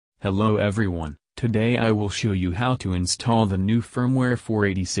Hello everyone, today I will show you how to install the new firmware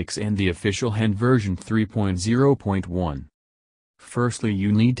 486 and the official HEN version 3.0.1. Firstly,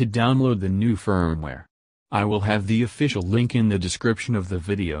 you need to download the new firmware. I will have the official link in the description of the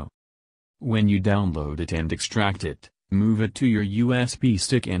video. When you download it and extract it, move it to your USB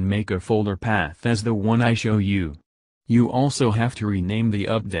stick and make a folder path as the one I show you. You also have to rename the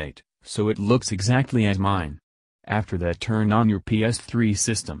update, so it looks exactly as mine. After that, turn on your PS3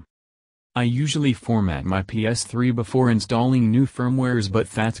 system. I usually format my PS3 before installing new firmwares, but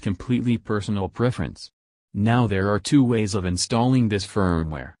that's completely personal preference. Now there are two ways of installing this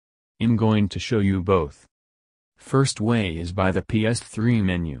firmware. I'm going to show you both. First way is by the PS3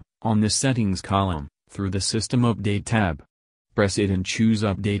 menu, on the settings column, through the System Update tab. Press it and choose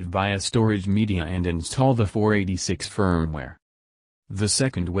Update via Storage Media and install the 486 firmware. The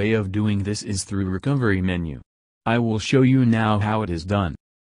second way of doing this is through Recovery menu. I will show you now how it is done.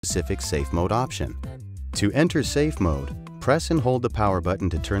 Specific safe mode option. To enter safe mode, press and hold the power button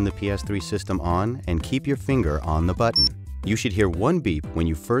to turn the PS3 system on and keep your finger on the button. You should hear one beep when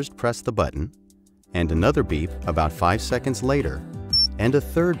you first press the button, and another beep about 5 seconds later, and a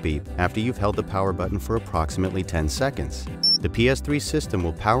third beep after you've held the power button for approximately 10 seconds. The PS3 system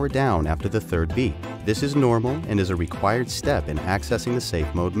will power down after the third beep. This is normal and is a required step in accessing the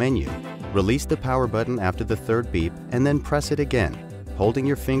safe mode menu. Release the power button after the third beep and then press it again, holding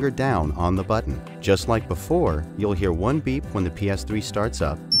your finger down on the button. Just like before, you'll hear one beep when the PS3 starts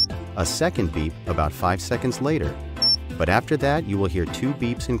up, a second beep about 5 seconds later, but after that you will hear two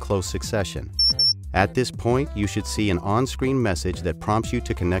beeps in close succession. At this point, you should see an on-screen message that prompts you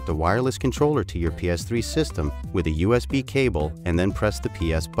to connect a wireless controller to your PS3 system with a USB cable and then press the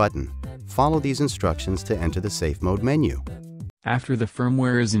PS button. Follow these instructions to enter the safe mode menu. After the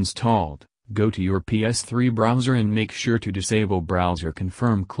firmware is installed, go to your PS3 browser and make sure to disable Browser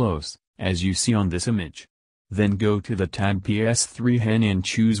Confirm Close, as you see on this image. Then go to the tab PS3 HEN and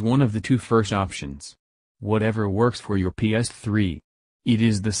choose one of the two first options. Whatever works for your PS3. It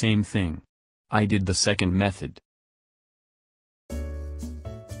is the same thing. I did the second method.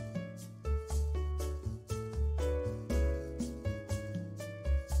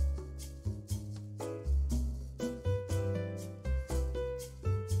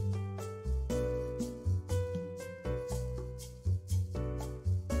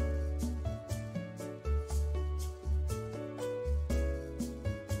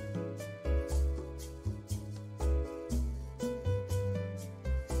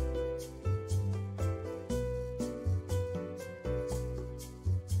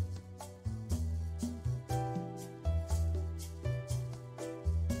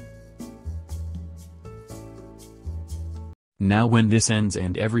 Now when this ends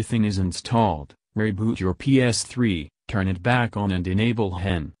and everything is installed, reboot your PS3, turn it back on and enable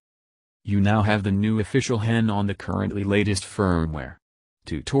HEN. You now have the new official HEN on the currently latest firmware.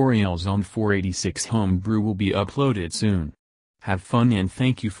 Tutorials on 486 Homebrew will be uploaded soon. Have fun and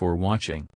thank you for watching.